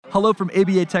Hello from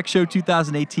ABA Tech Show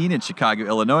 2018 in Chicago,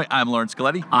 Illinois. I'm Lawrence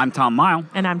Galetti. I'm Tom Mile.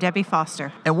 And I'm Debbie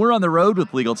Foster. And we're on the road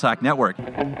with Legal Talk Network.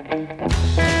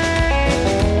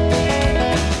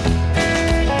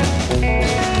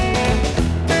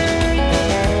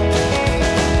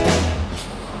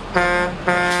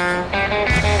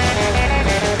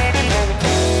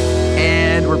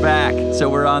 And we're back. So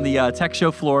we're on the Tech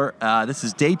Show floor. This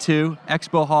is day 2,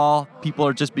 Expo Hall. People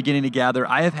are just beginning to gather.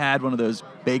 I have had one of those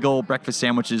bagel breakfast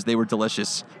sandwiches. They were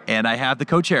delicious. And I have the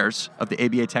co-chairs of the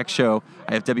ABA Tech Show.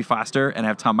 I have Debbie Foster and I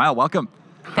have Tom Mile. Welcome.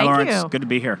 Hi, Lawrence. Good to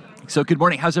be here. So good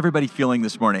morning. How's everybody feeling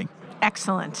this morning?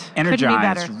 Excellent.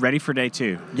 Energized, ready for day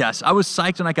 2. Yes, I was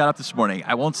psyched when I got up this morning.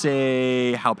 I won't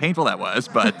say how painful that was,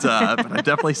 but I'm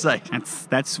definitely psyched.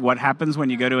 That's what happens when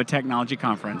you go to a technology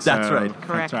conference. That's right.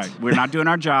 Correct. That's right. We're not doing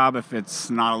our job if it's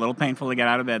not a little painful to get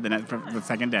out of bed the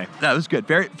second day. That was good.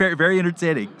 Very, very, very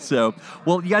entertaining. So,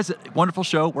 well, you guys, wonderful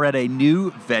show. We're at a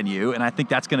new venue, and I think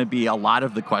that's going to be a lot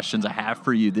of the questions I have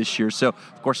for you this year. So,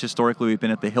 of course, historically, we've been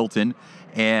at the Hilton,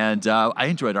 and I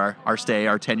enjoyed our stay,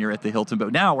 our tenure at the Hilton,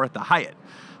 but now we're at the Hyatt.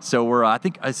 So we're, I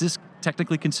think, is this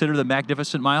technically considered the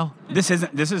Magnificent Mile? This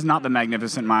is not the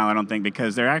Magnificent Mile, I don't think,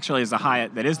 because there actually is a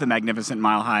Hyatt that is the Magnificent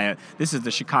Mile Hyatt. This is the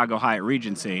Chicago Hyatt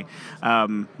Regency.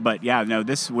 But yeah, no,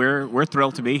 we're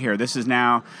thrilled to be here. This is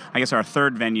now, I guess, our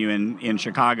third venue in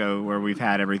Chicago where we've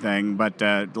had everything. But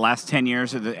the last 10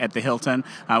 years at the Hilton,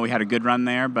 we had a good run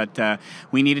there, but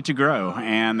we needed to grow,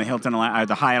 and the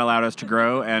Hyatt allowed us to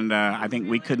grow, and I think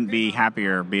we couldn't be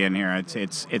happier being here.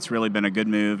 It's really been a good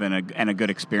move and a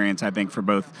good experience, I think, for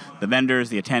both the vendors,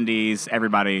 the attendees,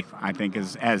 everybody, I think,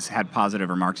 has had positive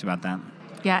remarks about that.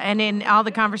 Yeah, and in all the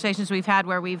conversations we've had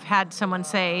where we've had someone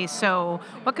say, so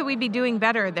what could we be doing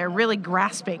better? They're really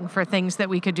grasping for things that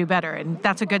we could do better, and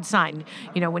that's a good sign.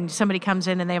 You know, when somebody comes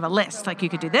in and they have a list, like you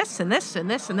could do this and this and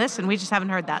this and this, and we just haven't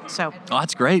heard that. So. Oh,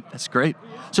 that's great. That's great.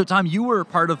 So, Tom, you were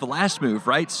part of the last move,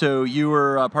 right? So you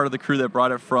were part of the crew that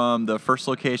brought it from the first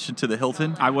location to the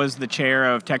Hilton? I was the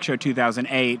chair of Tech Show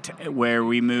 2008, where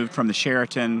we moved from the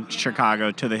Sheraton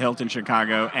Chicago to the Hilton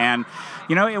Chicago, and,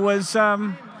 you know, it was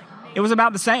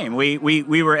about the same. We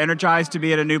were energized to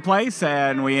be at a new place,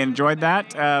 and we enjoyed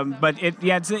that. But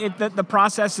the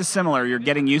process is similar. You're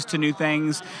getting used to new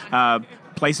things.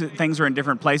 Things are in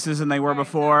different places than they were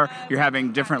before. You're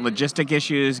having different logistic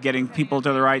issues, getting people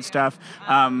to the right stuff.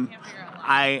 I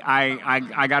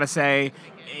gotta say,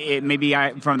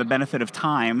 from the benefit of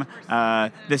time,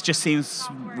 this just seems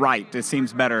right. It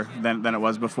seems better than it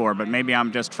was before. But maybe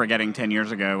I'm just forgetting 10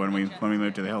 years ago when we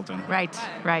moved to the Hilton. Right.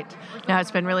 No,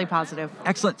 it's been really positive.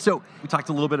 Excellent. So we talked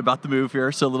a little bit about the move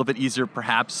here, so a little bit easier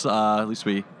perhaps, at least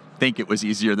we think it was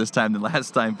easier this time than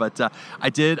last time, but I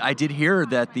did hear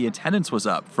that the attendance was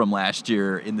up from last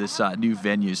year in this new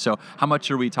venue. So how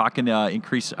much are we talking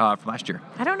increase from last year?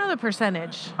 I don't know the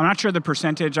percentage. I'm not sure the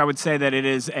percentage. I would say that it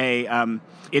is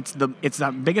it's the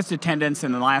biggest attendance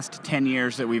in the last 10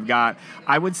 years that we've got.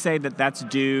 I would say that that's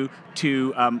due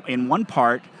to, in one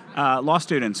part, law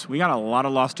students. We got a lot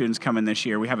of law students coming this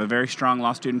year. We have a very strong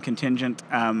law student contingent,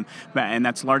 and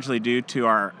that's largely due to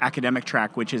our academic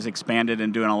track, which has expanded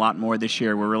and doing a lot more this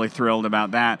year. We're really thrilled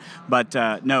about that. But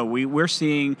no, we're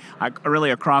seeing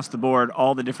really across the board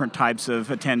all the different types of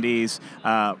attendees.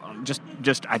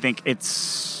 Just I think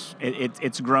it's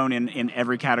grown in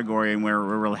every category, and we're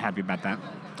really happy about that.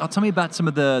 Tell me about some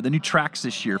of the new tracks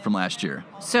this year from last year.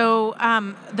 So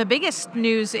the biggest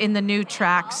news in the new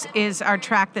tracks is our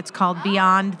track that's called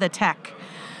Beyond the Tech.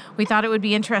 We thought it would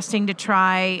be interesting to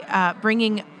try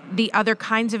bringing the other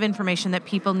kinds of information that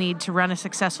people need to run a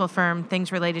successful firm,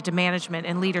 things related to management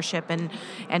and leadership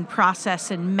and process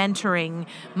and mentoring,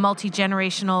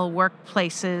 multi-generational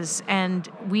workplaces, and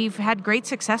we've had great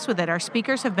success with it. Our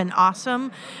speakers have been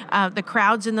awesome. The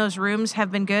crowds in those rooms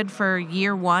have been good for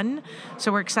year 1,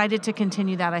 so we're excited to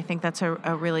continue that. I think that's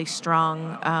a really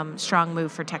strong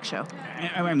move for Tech Show.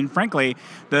 I mean, frankly,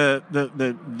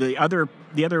 the other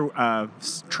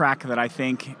track that I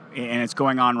think, and it's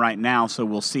going on right now, so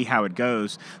we'll see how it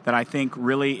goes, that I think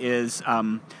really is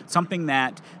something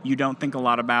that you don't think a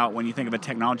lot about when you think of a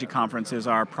technology conference, is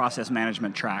our process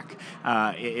management track.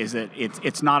 Is that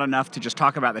it's not enough to just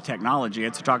talk about the technology,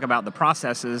 it's to talk about the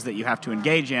processes that you have to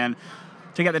engage in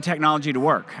to get the technology to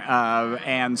work.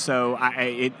 And so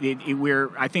I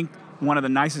think one of the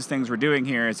nicest things we're doing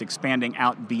here is expanding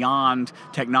out beyond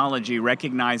technology,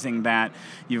 recognizing that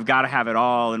you've got to have it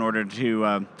all in order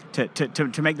to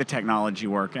make the technology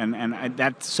work. And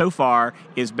that so far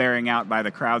is bearing out by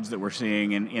the crowds that we're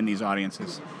seeing in these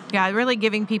audiences. Yeah, really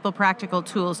giving people practical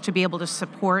tools to be able to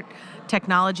support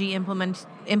technology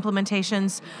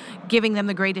implementations, giving them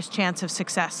the greatest chance of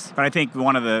success. But I think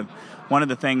one of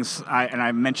the things,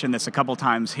 I mentioned this a couple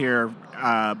times here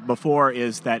before,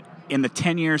 is that in the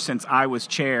 10 years since I was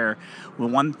chair,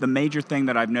 the major thing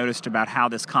that I've noticed about how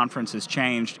this conference has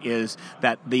changed is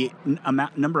that the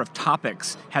number of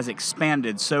topics has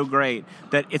expanded so great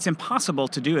that it's impossible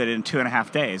to do it in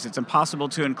 2.5 days. It's impossible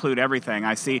to include everything.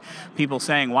 I see people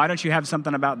saying, why don't you have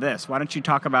something about this? Why don't you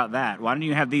talk about that? Why don't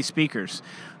you have these speakers?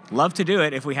 Love to do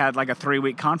it if we had like a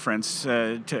 3-week conference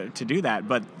to do that,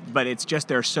 but it's just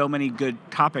there are so many good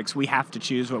topics. We have to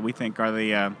choose what we think are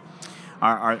the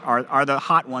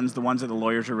hot ones, the ones that the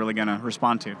lawyers are really going to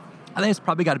respond to. I think it's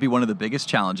probably got to be one of the biggest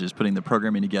challenges putting the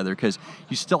programming together, because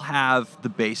you still have the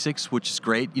basics, which is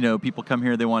great. You know, people come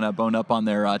here, they want to bone up on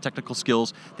their technical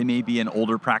skills. They may be an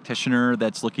older practitioner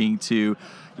that's looking to,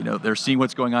 they're seeing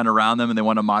what's going on around them and they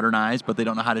want to modernize, but they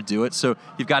don't know how to do it. So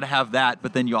you've got to have that,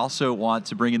 but then you also want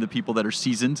to bring in the people that are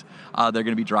seasoned. They're going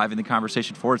to be driving the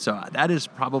conversation forward. So that is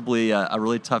probably a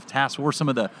really tough task. What were some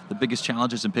of the biggest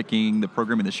challenges in picking the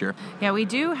programming this year? Yeah, we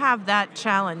do have that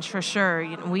challenge for sure.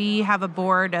 We have a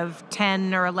board of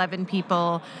 10 or 11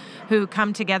 people who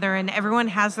come together, and everyone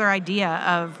has their idea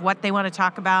of what they want to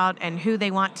talk about and who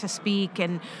they want to speak,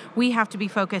 and we have to be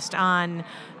focused on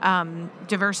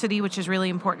diversity, which is really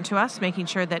important to us, making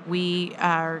sure that we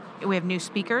have new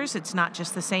speakers. It's not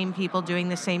just the same people doing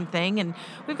the same thing, and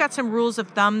we've got some rules of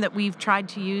thumb that we've tried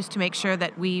to use to make sure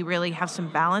that we really have some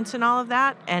balance in all of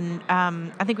that, and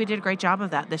I think we did a great job of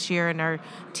that this year, and our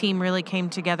team really came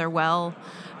together well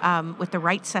with the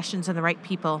right sessions and the right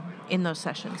people in those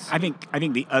sessions. I think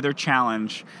the other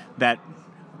challenge that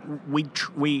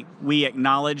we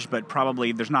acknowledge, but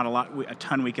probably there's not a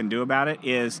ton we can do about it,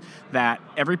 is that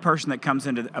every person that comes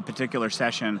into a particular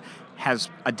session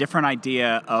has a different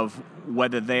idea of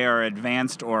whether they are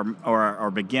advanced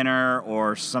or beginner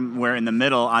or somewhere in the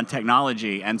middle on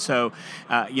technology. And so,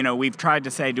 we've tried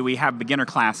to say, do we have beginner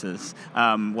classes?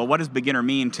 Well, what does beginner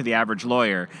mean to the average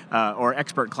lawyer? Or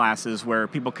expert classes where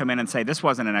people come in and say, this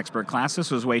wasn't an expert class, this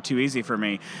was way too easy for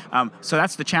me. So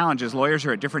that's the challenge, is lawyers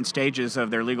are at different stages of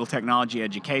their legal technology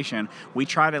education. We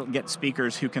try to get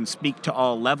speakers who can speak to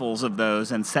all levels of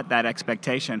those and set that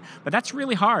expectation. But that's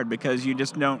really hard, because you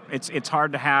just don't, it's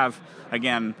hard to have,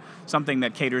 again, something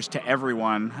that caters to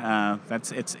everyone.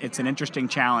 It's an interesting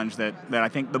challenge that I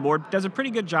think the board does a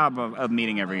pretty good job of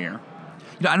meeting every year.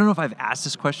 I don't know if I've asked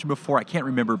this question before. I can't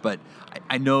remember, but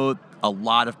I know a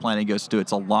lot of planning goes to it.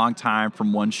 It's a long time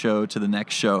from one show to the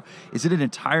next show. Is it an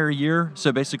entire year?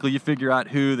 So basically you figure out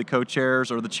who the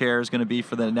co-chairs or the chair is going to be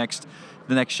for the next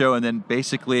show, and then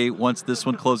basically once this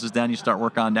one closes down, you start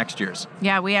work on next year's.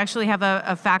 Yeah, we actually have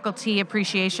a faculty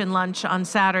appreciation lunch on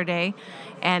Saturday,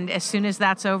 and as soon as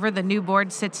that's over, the new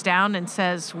board sits down and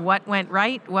says, what went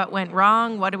right, what went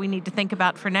wrong, what do we need to think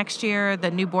about for next year?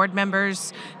 The new board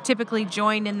members typically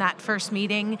join in that first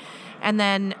meeting, and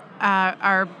then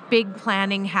our big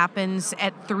planning happens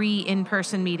at 3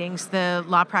 in-person meetings, the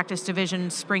Law Practice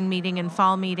Division spring meeting and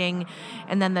fall meeting,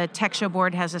 and then the Tech Show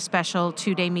Board has a special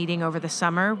 2-day meeting over the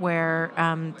summer where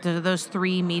those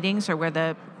 3 meetings are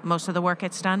where most of the work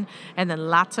gets done, and then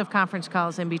lots of conference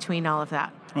calls in between all of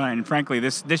that. Well, and frankly,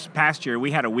 this past year,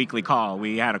 we had a weekly call.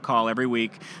 We had a call every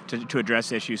week to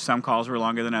address issues. Some calls were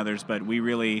longer than others, but we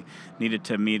really needed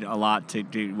to meet a lot to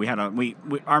do.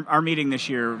 Our meetings this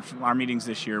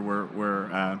year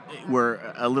were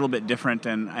a little bit different,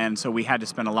 and so we had to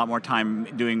spend a lot more time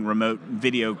doing remote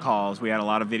video calls. We had a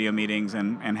lot of video meetings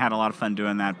and had a lot of fun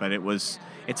doing that, but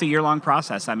it's a year-long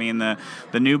process. I mean, the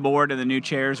new board and the new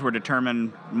chairs were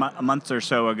determined a month or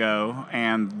so ago,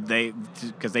 and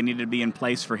because they needed to be in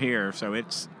place for here. So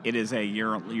it is a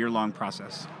year-long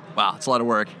process. Wow, it's a lot of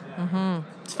work. Mm-hmm.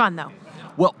 It's fun, though.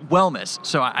 Well, wellness.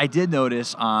 So I did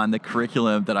notice on the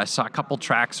curriculum that I saw a couple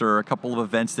tracks or a couple of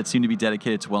events that seem to be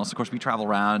dedicated to wellness. Of course, we travel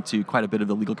around to quite a bit of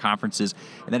the legal conferences,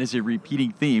 and that is a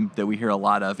repeating theme that we hear a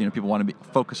lot of. People want to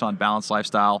focus on balanced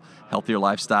lifestyle, healthier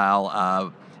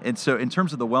lifestyle. And so in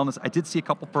terms of the wellness, I did see a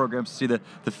couple programs. See the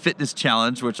fitness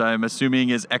challenge, which I'm assuming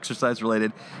is exercise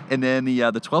related, and then the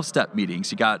 12-step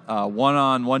meetings. You got one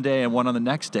on one day and one on the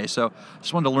next day. So I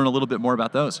just wanted to learn a little bit more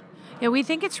about those. Yeah, we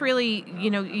think it's really,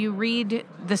 you read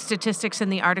the statistics in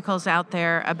the articles out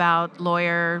there about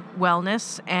lawyer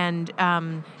wellness, and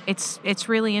it's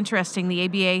really interesting. The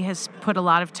ABA has put a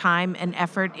lot of time and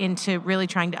effort into really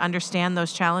trying to understand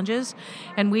those challenges,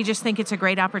 and we just think it's a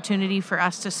great opportunity for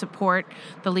us to support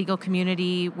the legal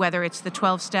community, whether it's the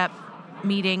 12-step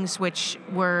meetings, which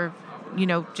were,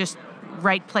 just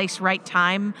right place, right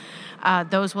time.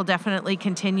 Those will definitely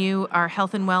continue. Our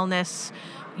health and wellness,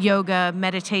 yoga,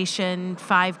 meditation,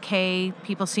 5K,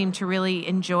 people seem to really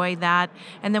enjoy that.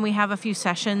 And then we have a few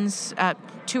sessions,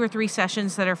 2 or 3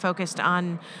 sessions that are focused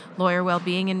on lawyer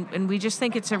well-being. And we just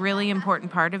think it's a really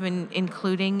important part of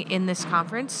including in this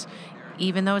conference,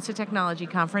 even though it's a technology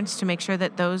conference, to make sure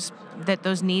that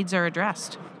those needs are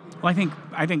addressed. Well,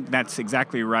 I think that's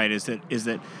exactly right, is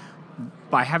that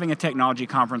by having a technology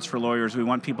conference for lawyers, we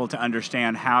want people to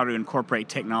understand how to incorporate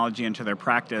technology into their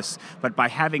practice. But by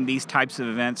having these types of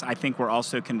events, I think we're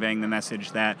also conveying the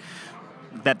message that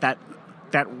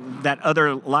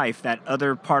other life, that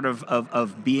other part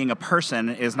of being a person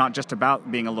is not just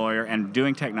about being a lawyer and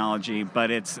doing technology,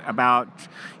 but it's about,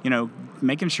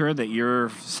 making sure that you're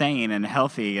sane and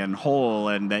healthy and whole,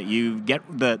 and that you get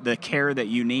the care that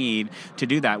you need to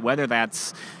do that, whether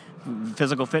that's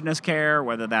physical fitness care,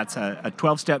 whether that's a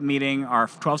 12-step meeting. Our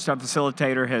 12-step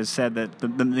facilitator has said that the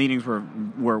meetings were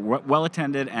well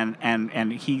attended,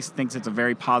 and he thinks it's a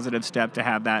very positive step to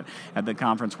have that at the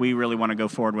conference. We really want to go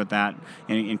forward with that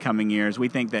in coming years. We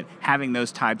think that having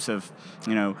those types of,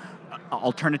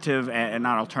 alternative, and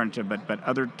not alternative, but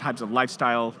other types of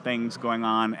lifestyle things going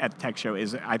on at the Tech Show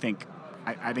is, I think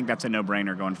that's a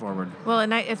no-brainer going forward. Well,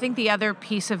 and I think the other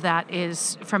piece of that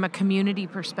is, from a community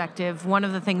perspective, one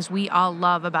of the things we all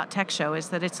love about Tech Show is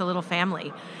that it's a little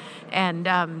family. And,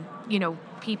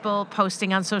 people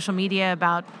posting on social media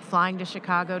about flying to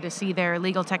Chicago to see their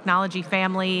legal technology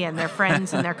family and their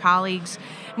friends and their colleagues.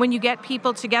 When you get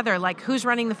people together, like who's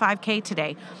running the 5K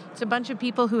today? It's a bunch of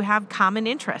people who have common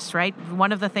interests, right?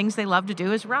 One of the things they love to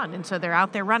do is run, and so they're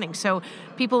out there running. So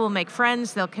people will make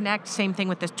friends, they'll connect. Same thing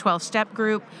with this 12-step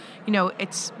group.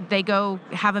 They go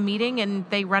have a meeting and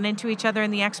they run into each other in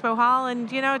the expo hall, and,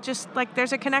 just like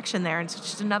there's a connection there. And it's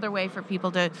just another way for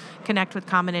people to connect with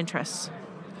common interests.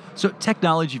 So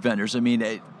technology vendors,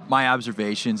 my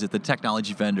observations that the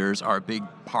technology vendors are a big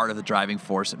part of the driving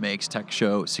force that makes Tech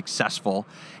Show successful.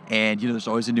 And, there's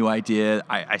always a new idea.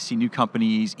 I see new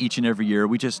companies each and every year.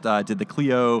 We just did the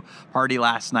Clio party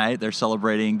last night. They're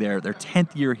celebrating their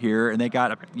 10th year here, and they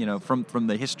got, from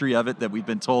the history of it that we've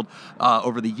been told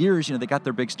over the years, they got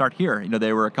their big start here.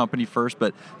 They were a company first,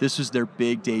 but this was their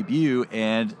big debut.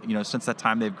 And, since that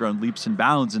time, they've grown leaps and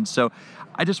bounds. And so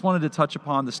I just wanted to touch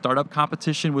upon the startup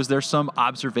competition. Was there some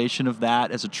observation of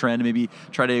that as a trend, maybe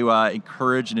try to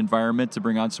encourage an environment to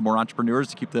bring on some more entrepreneurs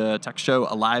to keep the Tech Show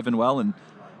alive and well and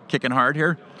kicking hard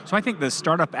here? So I think the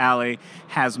Startup Alley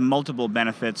has multiple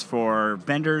benefits for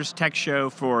vendors, Tech Show,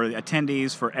 for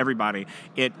attendees, for everybody.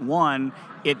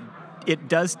 It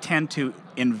does tend to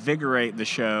invigorate the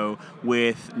show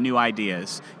with new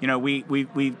ideas.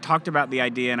 We talked about the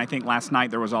idea, and I think last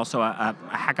night there was also a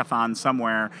hackathon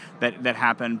somewhere that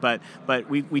happened, but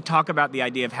we talk about the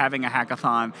idea of having a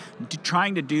hackathon.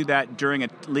 Trying to do that during a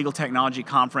legal technology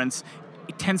conference,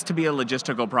 it tends to be a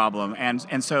logistical problem,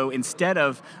 and so instead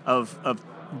of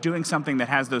doing something that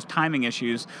has those timing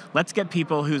issues, let's get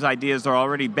people whose ideas are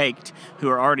already baked, who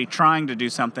are already trying to do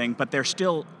something, but they're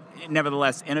still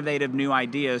nevertheless innovative new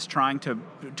ideas, trying to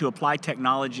apply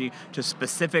technology to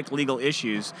specific legal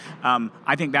issues.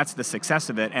 I think that's the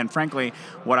success of it. And frankly,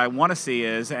 what I want to see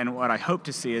is, and what I hope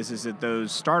to see is that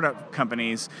those startup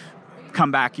companies come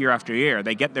back year after year.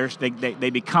 They get they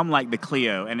become like the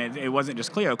Clio, and it wasn't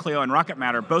just Clio. Clio and Rocket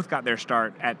Matter both got their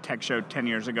start at Tech Show 10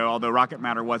 years ago. Although Rocket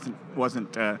Matter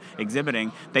wasn't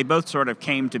exhibiting, they both sort of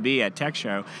came to be at Tech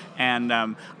Show. And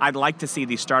I'd like to see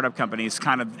these startup companies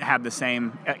kind of have the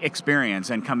same experience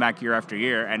and come back year after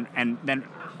year, and then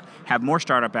have more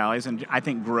startup alleys, and I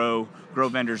think grow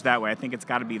vendors that way. I think it's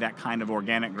got to be that kind of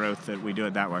organic growth that we do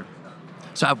it that way.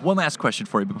 So I have one last question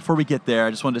for you, but before we get there, I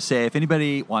just wanted to say, if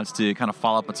anybody wants to kind of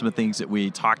follow up on some of the things that we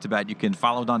talked about, you can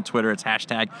follow it on Twitter. It's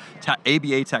hashtag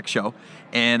ABA Tech Show,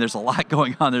 and there's a lot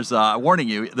going on. There's, warning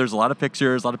you, there's a lot of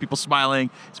pictures, a lot of people smiling.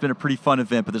 It's been a pretty fun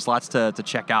event, but there's lots to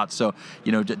check out. So,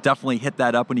 definitely hit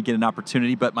that up when you get an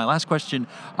opportunity. But my last question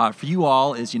for you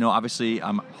all is, obviously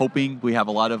I'm hoping we have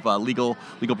a lot of legal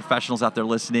professionals out there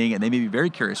listening, and they may be very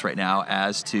curious right now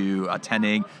as to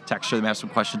attending Tech Show. They may have some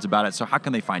questions about it. So how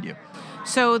can they find you?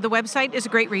 So the website is a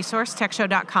great resource.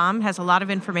 TechShow.com has a lot of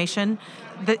information.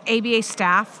 The ABA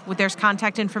staff, there's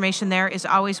contact information there, is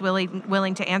always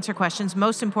willing to answer questions.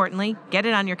 Most importantly, get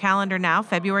it on your calendar now,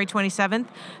 February 27th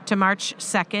to March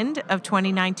 2nd of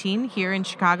 2019 here in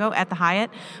Chicago at the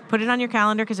Hyatt. Put it on your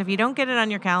calendar, because if you don't get it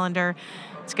on your calendar,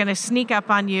 it's going to sneak up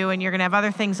on you and you're going to have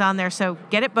other things on there. So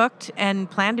get it booked and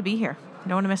plan to be here. You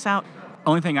don't want to miss out.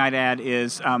 Only thing I'd add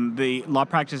is the Law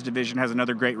Practice Division has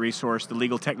another great resource, the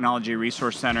Legal Technology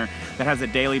Resource Center, that has a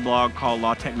daily blog called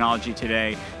Law Technology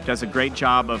Today. It does a great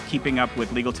job of keeping up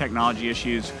with legal technology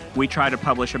issues. We try to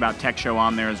publish about Tech Show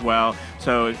on there as well.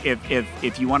 So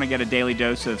if you want to get a daily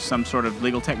dose of some sort of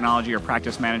legal technology or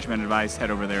practice management advice,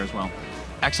 head over there as well.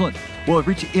 Excellent. Well, we've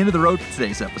reached the end of the road for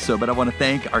today's episode, but I want to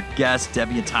thank our guests,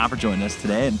 Debbie and Tom, for joining us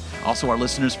today, and also our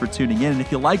listeners for tuning in. And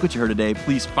if you like what you heard today,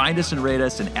 please find us and rate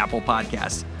us in Apple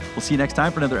Podcasts. We'll see you next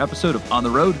time for another episode of On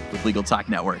the Road with Legal Talk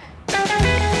Network.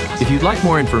 If you'd like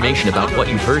more information about what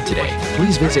you've heard today,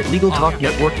 please visit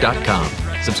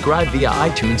LegalTalkNetwork.com. Subscribe via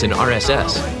iTunes and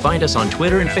RSS. Find us on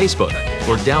Twitter and Facebook,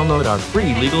 or download our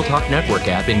free Legal Talk Network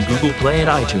app in Google Play and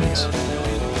iTunes.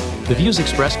 The views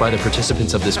expressed by the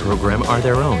participants of this program are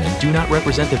their own and do not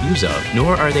represent the views of,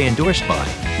 nor are they endorsed by,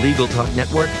 Legal Talk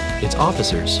Network, its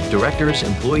officers, directors,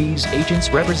 employees,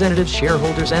 agents, representatives,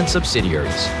 shareholders, and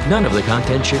subsidiaries. None of the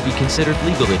content should be considered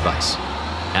legal advice.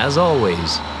 As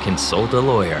always, consult a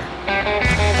lawyer.